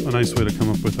 So a nice way to come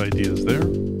up with ideas there.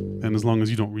 And as long as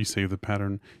you don't resave the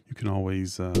pattern, you can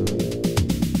always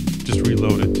just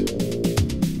reload it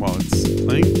while it's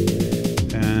playing.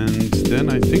 And then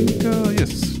I think,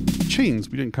 yes, chains.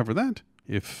 We didn't cover that.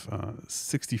 If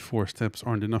 64 steps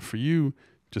aren't enough for you,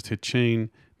 just hit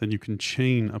chain. Then you can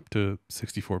chain up to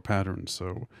 64 patterns.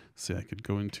 So say I could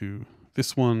go into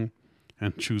this one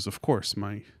and choose, of course,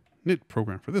 my knit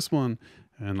program for this one,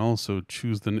 and also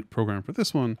choose the knit program for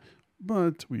this one.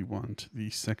 But we want the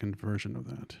second version of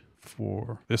that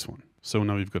for this one. So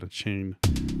now we've got a chain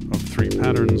of 3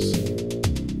 patterns.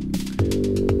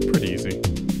 Pretty easy.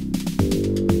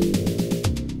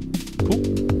 Cool.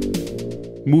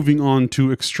 Moving on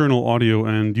to external audio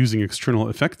and using external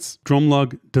effects.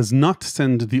 DRUMLOGUE does not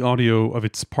send the audio of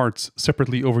its parts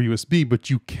separately over USB, but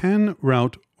you can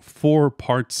route 4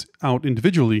 parts out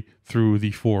individually through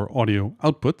the 4 audio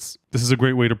outputs. This is a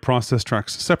great way to process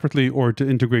tracks separately or to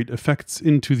integrate effects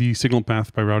into the signal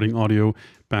path by routing audio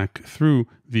back through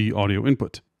the audio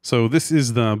input. So this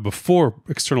is the before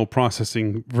external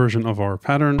processing version of our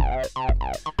pattern,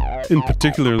 in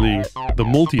particularly the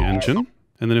multi-engine.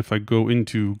 And then if I go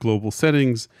into global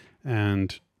settings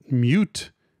and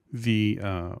mute the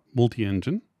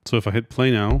multi-engine, so if I hit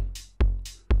play now,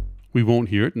 we won't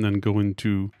hear it, and then go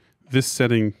into this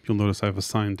setting, you'll notice I've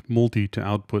assigned multi to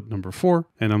output number 4,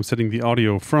 and I'm setting the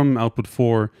audio from output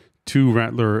 4 to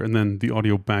Rattler, and then the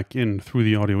audio back in through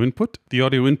the audio input. The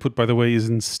audio input, by the way, is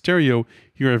in stereo.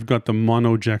 Here I've got the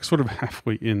mono jack sort of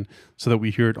halfway in so that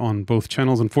we hear it on both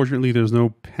channels. Unfortunately, there's no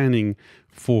panning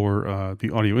for the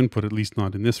audio input, at least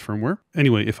not in this firmware.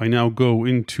 Anyway, if I now go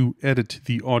into edit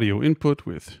the audio input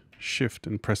with Shift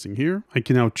and pressing here, I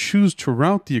can now choose to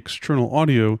route the external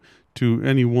audio to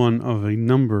any one of a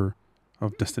number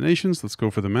of destinations. Let's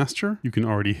go for the master. You can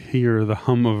already hear the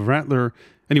hum of Rattler.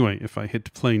 Anyway, if I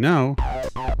hit play now,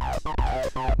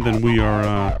 then we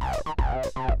are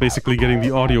basically getting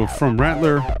the audio from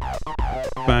Rattler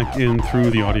back in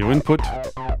through the audio input.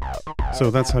 So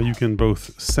that's how you can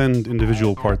both send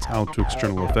individual parts out to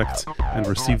external effects and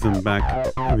receive them back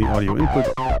in the audio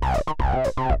input.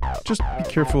 Just be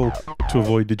careful to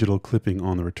avoid digital clipping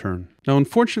on the return. Now,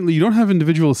 unfortunately, you don't have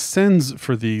individual sends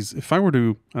for these. If I were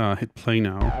to hit play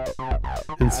now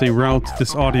and say route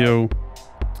this audio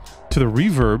to the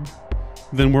reverb,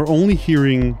 then we're only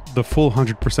hearing the full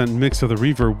 100% mix of the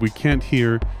reverb. We can't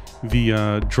hear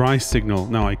the dry signal.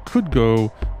 Now, I could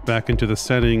go back into the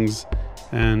settings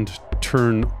and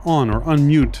turn on or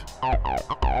unmute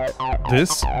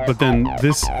this, but then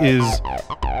this is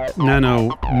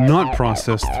Nano not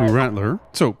processed through Rattler.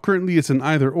 So currently it's an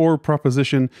either or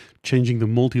proposition. Changing the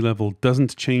multi-level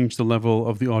doesn't change the level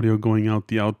of the audio going out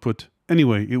the output.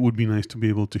 Anyway, it would be nice to be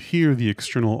able to hear the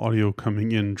external audio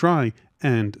coming in dry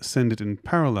and send it in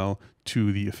parallel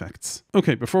to the effects.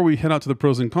 Okay, before we head out to the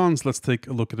pros and cons, let's take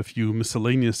a look at a few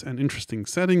miscellaneous and interesting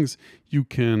settings. You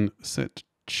can set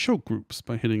choke groups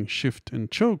by hitting Shift and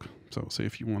choke. So say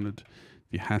if you wanted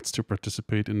the hats to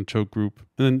participate in a choke group.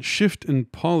 And then Shift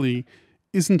and Poly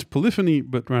isn't polyphony,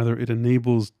 but rather it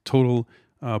enables total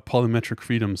polymetric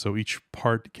freedom. So each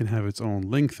part can have its own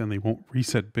length and they won't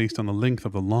reset based on the length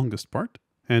of the longest part.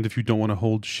 And if you don't want to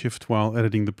hold Shift while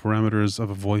editing the parameters of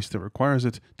a voice that requires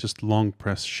it, just long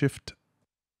press Shift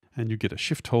and you get a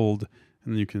Shift hold,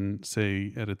 and then you can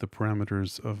say edit the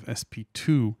parameters of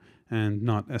SP2 and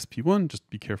not SP1. Just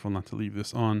be careful not to leave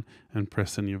this on and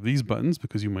press any of these buttons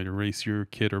because you might erase your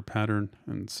kit or pattern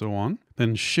and so on.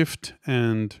 Then Shift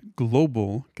and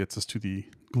Global gets us to the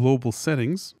global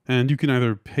settings, and you can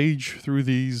either page through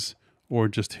these or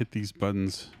just hit these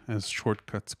buttons as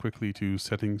shortcuts quickly to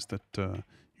settings that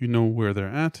you know where they're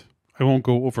at. I won't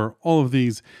go over all of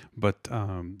these, but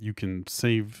you can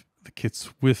save the kits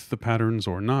with the patterns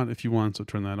or not if you want, so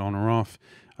turn that on or off.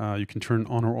 You can turn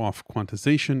on or off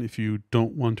quantization if you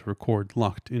don't want to record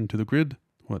locked into the grid.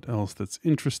 What else that's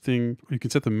interesting? You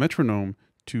can set the metronome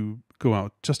to go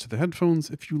out just to the headphones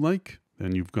if you like.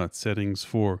 Then you've got settings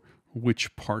for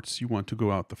which parts you want to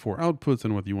go out the 4 outputs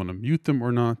and whether you want to mute them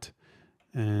or not.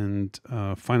 And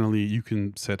finally, you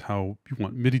can set how you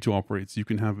want MIDI to operate. So you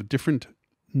can have a different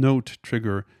note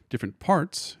trigger different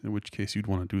parts, in which case you'd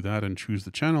want to do that and choose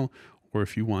the channel. Or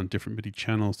if you want different MIDI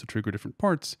channels to trigger different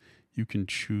parts, you can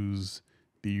choose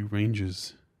the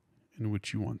ranges in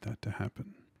which you want that to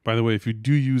happen. By the way, if you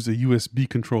do use a USB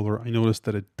controller, I noticed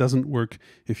that it doesn't work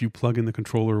if you plug in the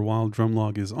controller while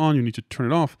DRUMLOGUE is on. You need to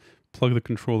turn it off, plug the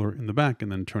controller in the back,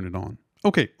 and then turn it on.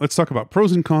 Okay, let's talk about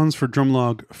pros and cons for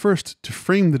DRUMLOGUE. First, to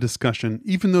frame the discussion,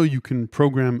 even though you can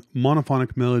program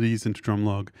monophonic melodies into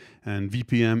DRUMLOGUE, and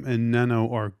VPM and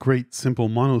Nano are great simple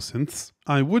monosynths,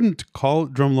 I wouldn't call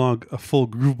DRUMLOGUE a full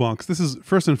groovebox. This is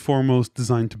first and foremost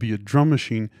designed to be a drum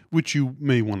machine, which you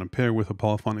may want to pair with a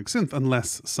polyphonic synth,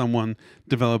 unless someone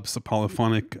develops a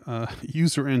polyphonic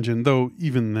user engine, though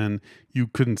even then you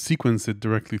couldn't sequence it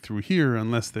directly through here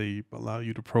unless they allow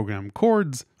you to program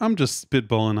chords. I'm just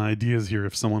spitballing ideas here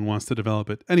if someone wants to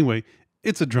develop it. Anyway,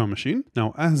 it's a drum machine.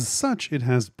 Now, as such, it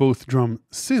has both drum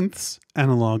synths,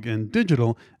 analog and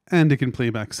digital, and it can play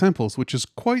back samples, which is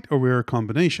quite a rare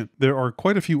combination. There are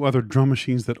quite a few other drum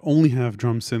machines that only have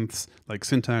drum synths, like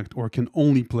Syntakt, or can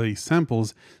only play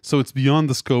samples, so it's beyond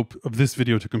the scope of this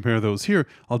video to compare those here.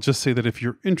 I'll just say that if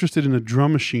you're interested in a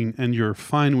drum machine and you're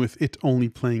fine with it only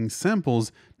playing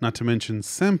samples, not to mention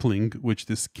sampling, which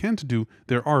this can't do,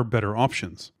 there are better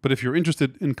options. But if you're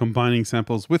interested in combining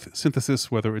samples with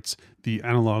synthesis, whether it's the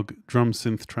analog drum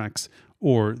synth tracks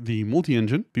or the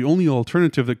multi-engine. The only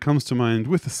alternative that comes to mind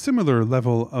with a similar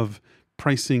level of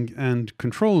pricing and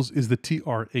controls is the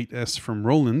TR-8S from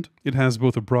Roland. It has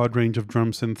both a broad range of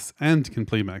drum synths and can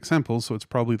play back samples, so it's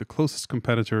probably the closest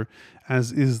competitor,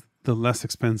 as is the less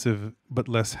expensive but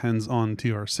less hands-on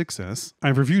TR-6S.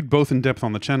 I've reviewed both in depth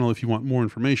on the channel if you want more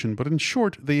information, but in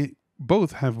short, they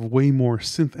both have way more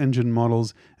synth engine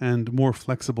models and more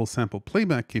flexible sample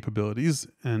playback capabilities,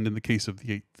 and in the case of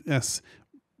the 8S,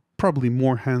 probably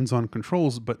more hands-on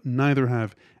controls, but neither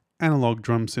have analog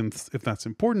drum synths if that's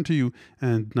important to you,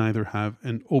 and neither have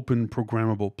an open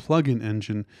programmable plugin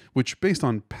engine, which based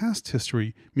on past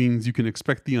history means you can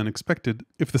expect the unexpected.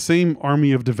 If the same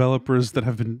army of developers that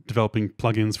have been developing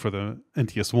plugins for the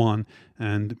NTS1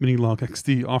 and Minilog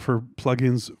XD offer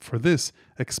plugins for this,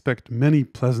 expect many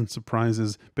pleasant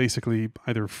surprises, basically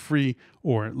either free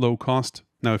or at low cost.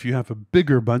 Now, if you have a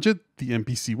bigger budget, the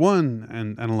MPC-1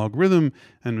 and Analog Rhythm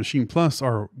and Machine Plus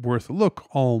are worth a look,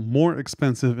 all more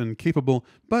expensive and capable,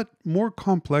 but more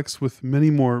complex with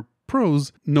many more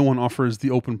pros. No one offers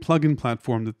the open plugin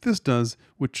platform that this does,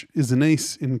 which is an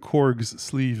ace in Korg's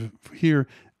sleeve here.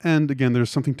 And again,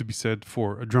 there's something to be said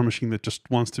for a drum machine that just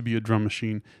wants to be a drum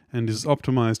machine and is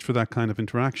optimized for that kind of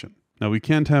interaction. Now, we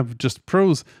can't have just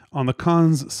pros. On the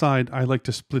cons side, I like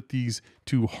to split these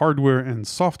to hardware and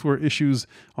software issues.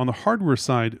 On the hardware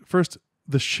side, first,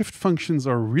 the shift functions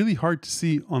are really hard to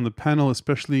see on the panel,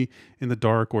 especially in the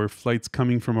dark or if light's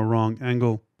coming from a wrong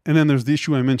angle. And then there's the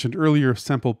issue I mentioned earlier,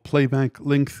 sample playback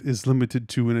length is limited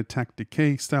to an attack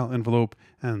decay style envelope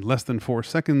and less than 4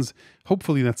 seconds.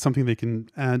 Hopefully that's something they can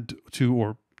add to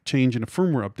or change in a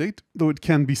firmware update, though it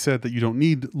can be said that you don't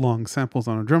need long samples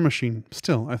on a drum machine.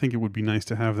 Still, I think it would be nice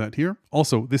to have that here.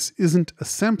 Also, this isn't a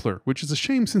sampler, which is a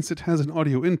shame since it has an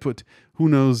audio input. Who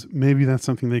knows, maybe that's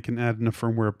something they can add in a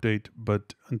firmware update,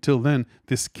 but until then,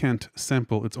 this can't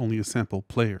sample, it's only a sample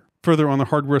player. Further, on the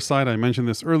hardware side, I mentioned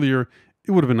this earlier,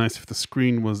 it would have been nice if the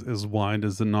screen was as wide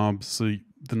as the knobs, so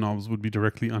the knobs would be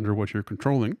directly under what you're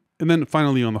controlling. And then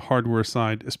finally on the hardware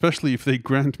side, especially if they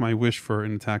grant my wish for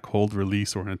an attack hold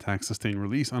release or an attack sustain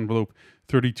release envelope,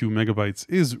 32 megabytes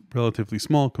is relatively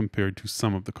small compared to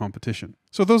some of the competition.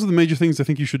 So those are the major things I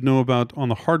think you should know about on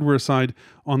the hardware side.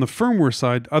 On the firmware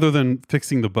side, other than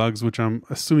fixing the bugs, which I'm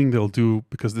assuming they'll do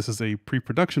because this is a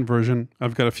pre-production version,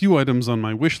 I've got a few items on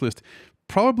my wish list.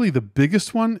 Probably the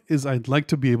biggest one is I'd like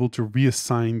to be able to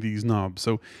reassign these knobs.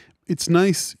 So it's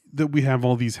nice that we have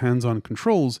all these hands-on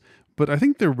controls, but I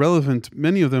think they're relevant,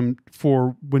 many of them,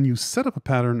 for when you set up a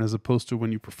pattern as opposed to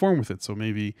when you perform with it. So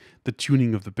maybe the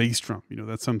tuning of the bass drum,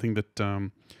 that's something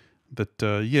that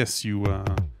yes, you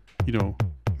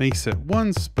may set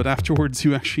once, but afterwards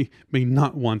you actually may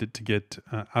not want it to get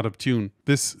out of tune.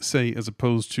 This, say, as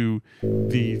opposed to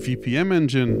the VPM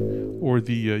engine or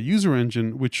the user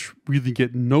engine, which really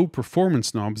get no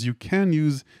performance knobs. You can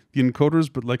use the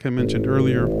encoders, but like I mentioned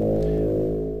earlier,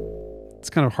 it's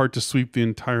kind of hard to sweep the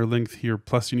entire length here,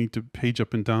 plus you need to page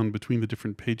up and down between the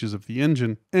different pages of the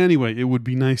engine. Anyway, it would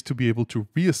be nice to be able to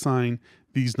reassign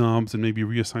these knobs and maybe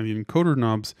reassign the encoder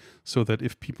knobs so that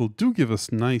if people do give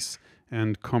us nice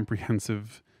and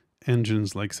comprehensive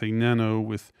engines like, say, Nano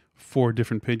with 4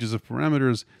 different pages of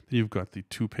parameters, then you've got the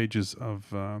 2 pages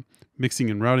of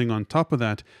mixing and routing on top of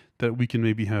that, that we can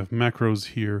maybe have macros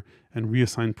here and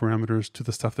reassign parameters to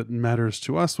the stuff that matters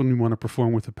to us when we want to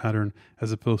perform with a pattern,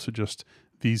 as opposed to just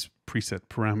these preset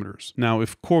parameters. Now,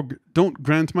 if Korg don't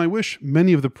grant my wish,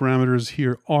 many of the parameters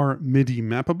here are MIDI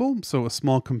mappable, so a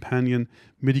small companion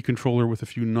MIDI controller with a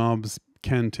few knobs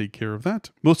can take care of that.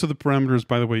 Most of the parameters,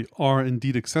 by the way, are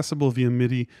indeed accessible via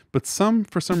MIDI, but some,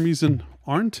 for some reason,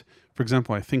 aren't. For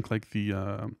example, I think like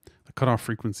the cutoff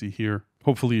frequency here.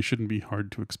 Hopefully it shouldn't be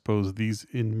hard to expose these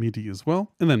in MIDI as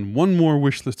well. And then one more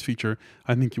wishlist feature,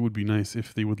 I think it would be nice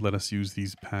if they would let us use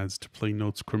these pads to play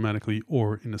notes chromatically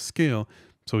or in a scale.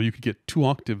 So you could get 2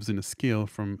 octaves in a scale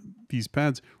from these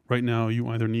pads. Right now you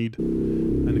either need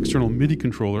an external MIDI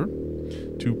controller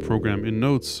to program in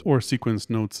notes or sequence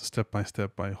notes step by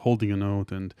step by holding a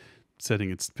note and setting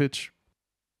its pitch,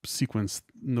 sequence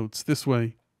notes this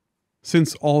way.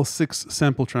 Since all 6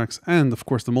 sample tracks and of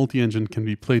course the multi-engine can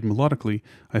be played melodically,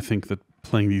 I think that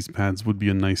playing these pads would be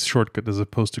a nice shortcut as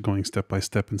opposed to going step by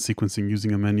step and sequencing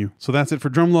using a menu. So that's it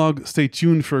for DRUMLOGUE. Stay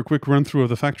tuned for a quick run through of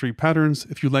the factory patterns.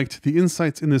 If you liked the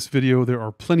insights in this video, there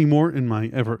are plenty more in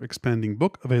my ever expanding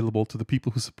book available to the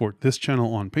people who support this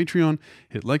channel on Patreon.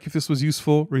 Hit like if this was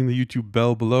useful, ring the YouTube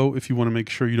bell below if you want to make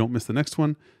sure you don't miss the next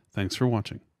one. Thanks for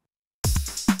watching.